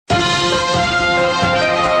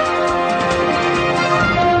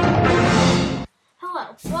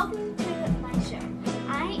welcome to my show.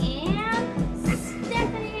 I am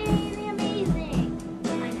Stephanie the Amazing.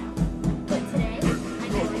 I know. But today, I'm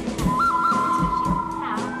going to teach you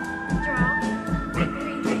how to draw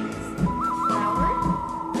three things. A flower, a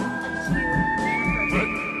cube, and a person.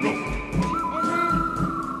 And then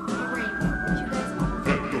a rainbow, which you guys all know.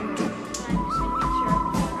 But I'm just going to make sure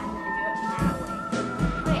that I'm going to do it my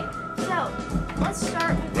way. Okay, so let's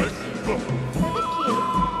start with the cube. For the cube,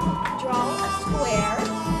 draw a square.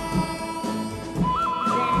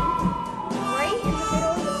 Then, right in the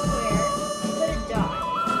middle of the square, put a dot.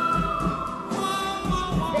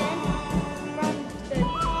 Then, from the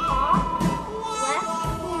top left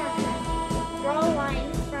corner, draw a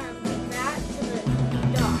line from that to the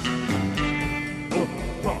dot. Then, go from the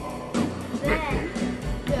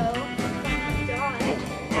dot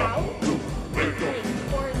out, like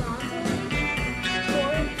horizontally,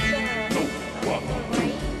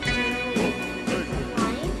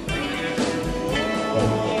 towards the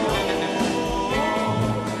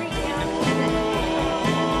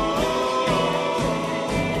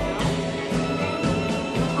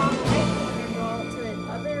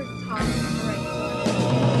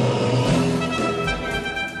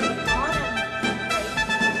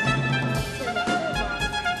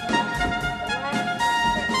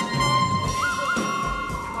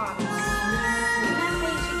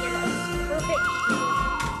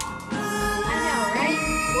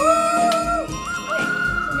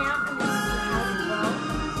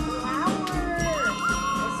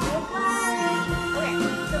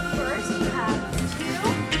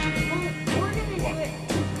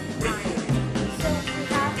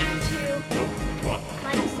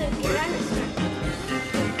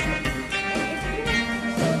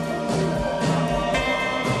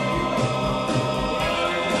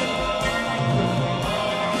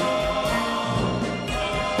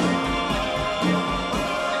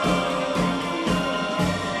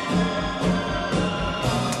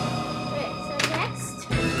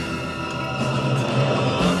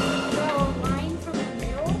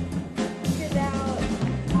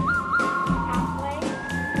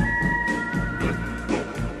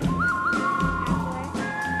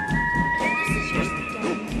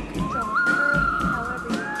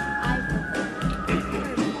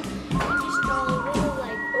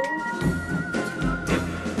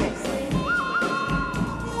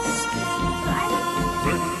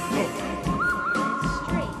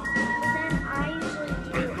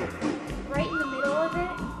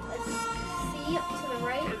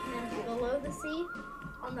right line.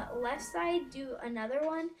 On the left side, do another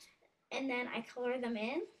one, and then I color them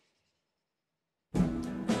in.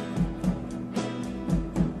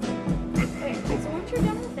 Okay, so once you're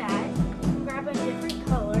done with that, grab a different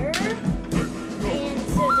color, and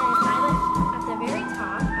so then at the very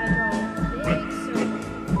top, I draw a big circle.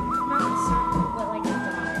 Not a circle, but like a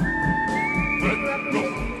dot. Represent the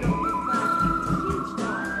middle of the cloud. It's a huge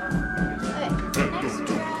dot, though. Okay, next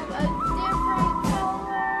grab a different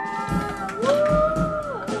color. Woo!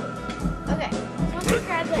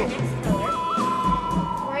 Grab the next color,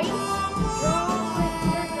 right? Draw like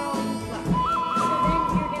you're drawing as well. So then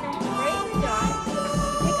you're gonna write the dot,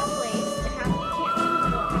 pick a place. You can't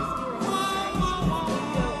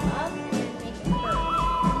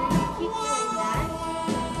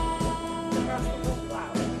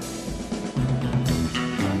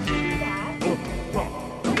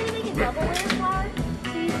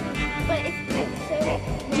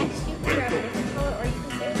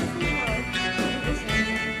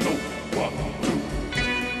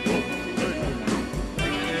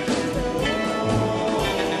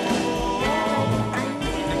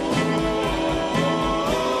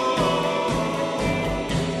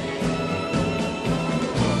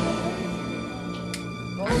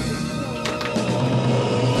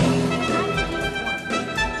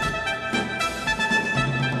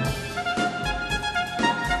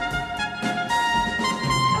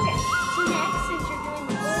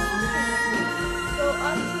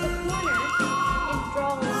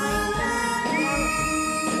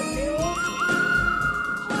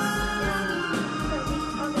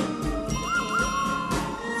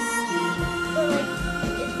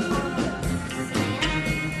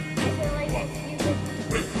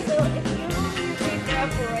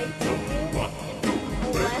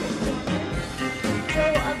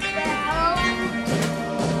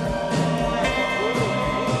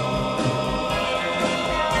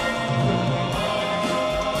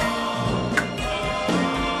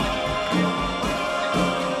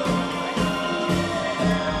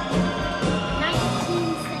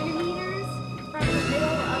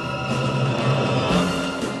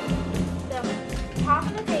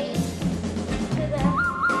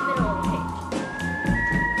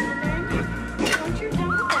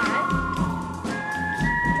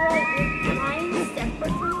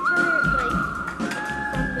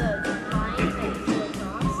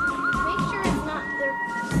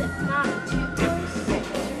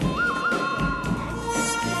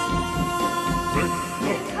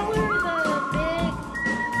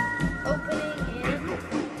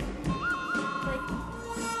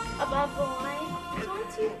of the line. So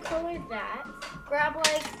once you've colored that, grab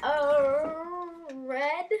like a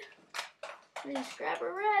red. And just grab a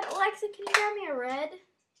red. Alexa, can you grab me a red?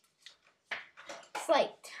 Slate.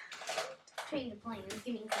 Change the planes.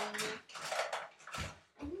 Give me something.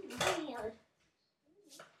 I need red.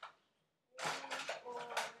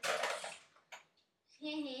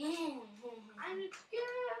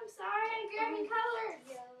 I'm sorry, I'm grabbing colors.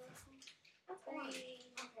 That's one.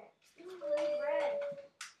 Okay. I need red.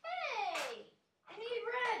 Hey! I need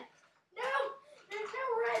red. No! There's no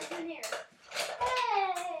reds in here.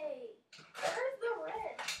 Hey! Where's the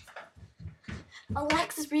red?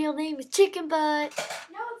 Alexa's real name is Chicken Butt.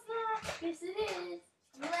 No, it's not. Yes, it is.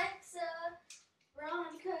 Alexa,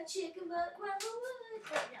 Veronica, Chicken Butt, Wood.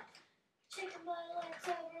 Wait, no. Chicken Butt, Alexa,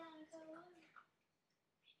 Veronica, Wood.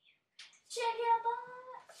 Chicken Butt.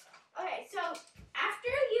 Okay, so after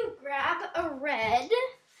you grab a red,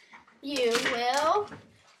 you will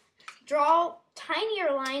draw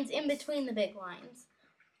tinier lines in between the big lines.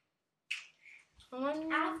 After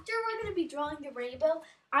we're going to be drawing the rainbow,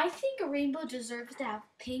 I think a rainbow deserves to have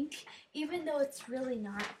pink, even though it's really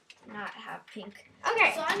not have pink.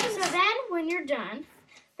 Okay, so then when you're done,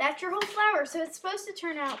 that's your whole flower. So it's supposed to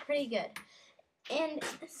turn out pretty good. And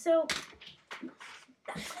so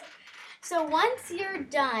once you're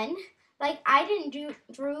done, like I didn't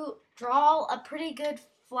draw a pretty good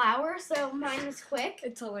flower, so mine was quick.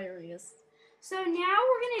 It's hilarious. So now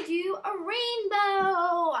we're going to do a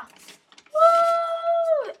rainbow.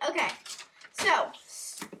 Woo! Okay, so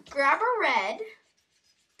grab a red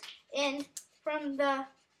and from the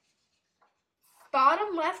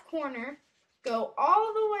bottom left corner, go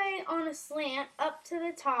all the way on a slant up to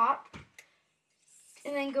the top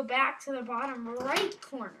and then go back to the bottom right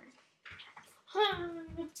corner.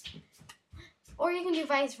 Or you can do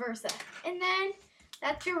vice versa. And then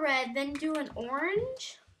that's your red. Then do an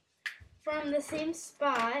orange from the same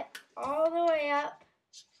spot all the way up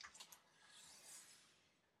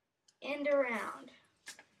and around.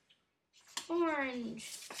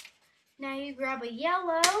 Orange. Now you grab a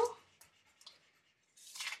yellow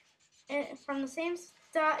and from the same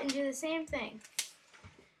spot and do the same thing.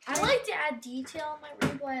 I like to add detail on my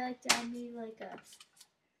rainbow. I like to add maybe like a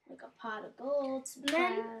pot of gold, some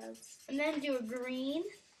clouds. And then do a green.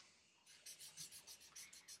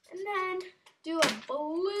 And then do a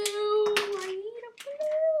blue. I need a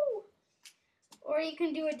blue. Or you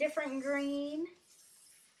can do a different green.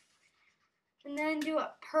 And then do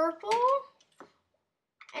a purple.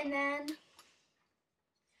 And then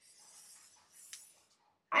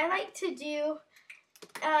I like to do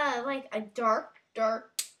like a dark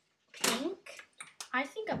pink. I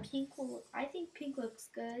think pink looks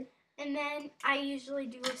good. And then I usually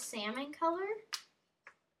do a salmon color.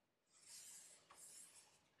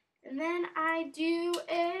 And then I do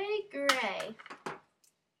a gray.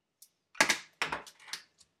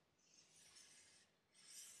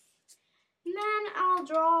 And then I'll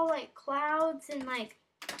draw like clouds and like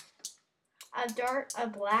a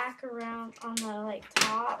black around on the like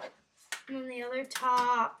top. And then the other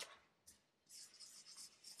top.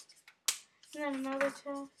 And then another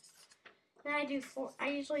top. Then I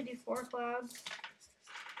usually do 4 clouds.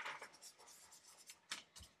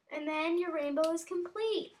 And then your rainbow is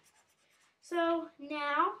complete. So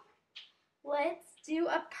now let's do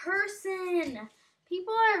a person.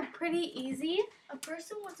 People are pretty easy. A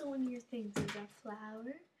person was one of your things. Is a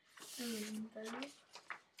flower, a rainbow,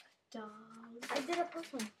 a dog. I did a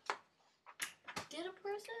person. Did a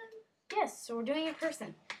person? Yes, so we're doing a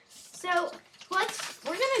person. So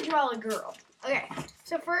we're gonna draw a girl. Okay,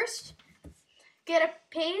 so first get a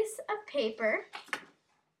piece of paper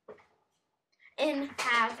and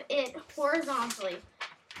have it horizontally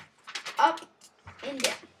up and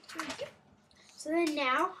down. So then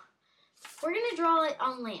now we're gonna draw it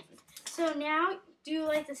on land. So now do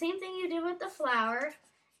like the same thing you did with the flower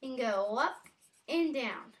and go up and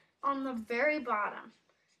down on the very bottom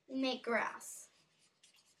and make grass.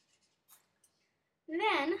 And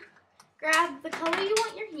then grab the color you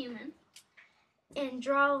want your human and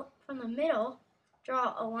draw from the middle,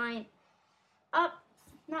 draw a line up,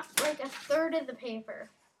 not like a third of the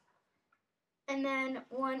paper. And then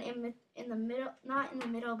one in the middle, not in the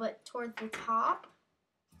middle, but towards the top.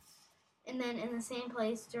 And then in the same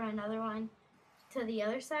place, draw another one to the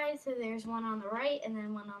other side. So there's one on the right and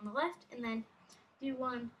then one on the left. And then do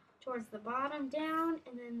one towards the bottom down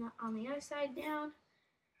and then on the other side down.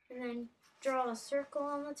 And then draw a circle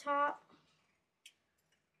on the top.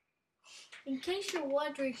 In case you're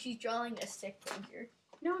wondering, she's drawing a stick figure.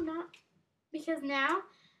 No, not. Because now,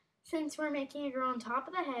 since we're making a girl on top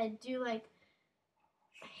of the head, do like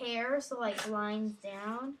hair, so like lines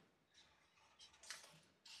down.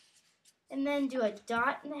 and then do a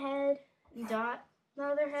dot in the head, and dot in the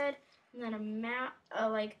other head, and then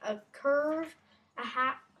like a curve, a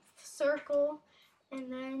half circle,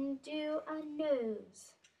 and then do a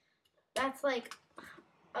nose. That's like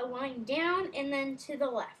a line down and then to the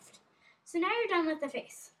left. So now you're done with the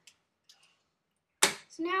face.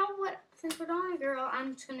 So now since we're drawing a girl,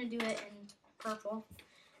 I'm just gonna do it in purple.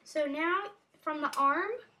 So now from the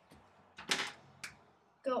arm,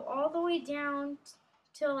 go all the way down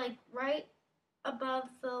to like right above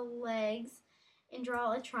the legs and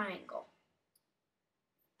draw a triangle.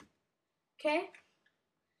 Okay?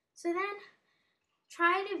 So then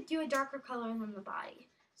try to do a darker color than the body.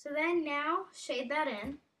 So then now shade that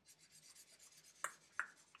in.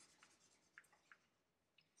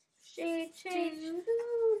 Shade, shade.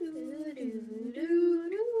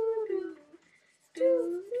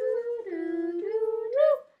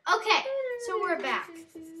 Okay, so we're back.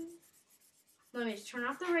 Let me just turn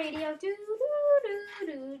off the radio.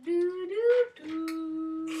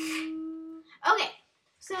 Okay,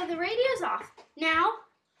 so the radio's off. Now,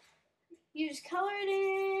 you just color it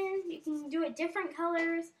in. You can do it different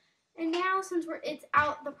colors. And now, since it's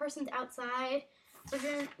out, the person's outside,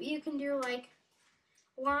 you can do like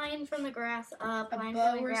line from the grass up, line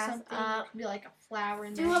from the grass up. Be like a flower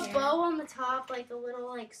in Do a bow on the top, like a little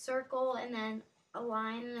like circle, and then a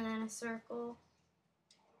line, and then a circle,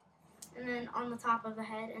 and then on the top of the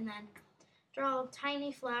head, and then draw a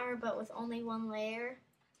tiny flower, but with only one layer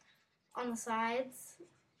on the sides.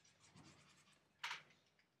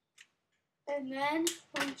 And then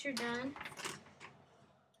once you're done,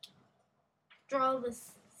 draw the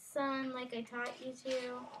sun like I taught you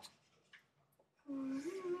to.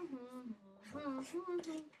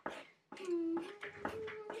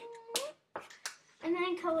 And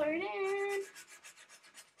then color it in.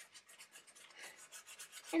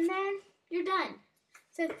 And then you're done.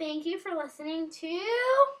 So thank you for listening to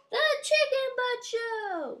The Chicken Butt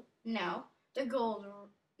Show.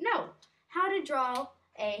 How to draw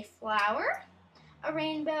a flower, a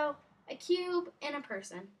rainbow, a cube, and a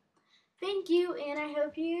person. Thank you, and I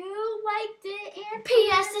hope you liked it. And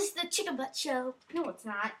P.S. This is The Chicken Butt Show. no, it's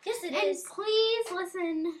not. Yes, it And is. please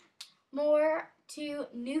listen more to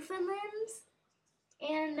Newfoundlands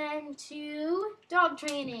and then to dog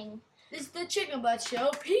training. This is The Chicken Butt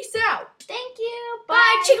Show. Peace out.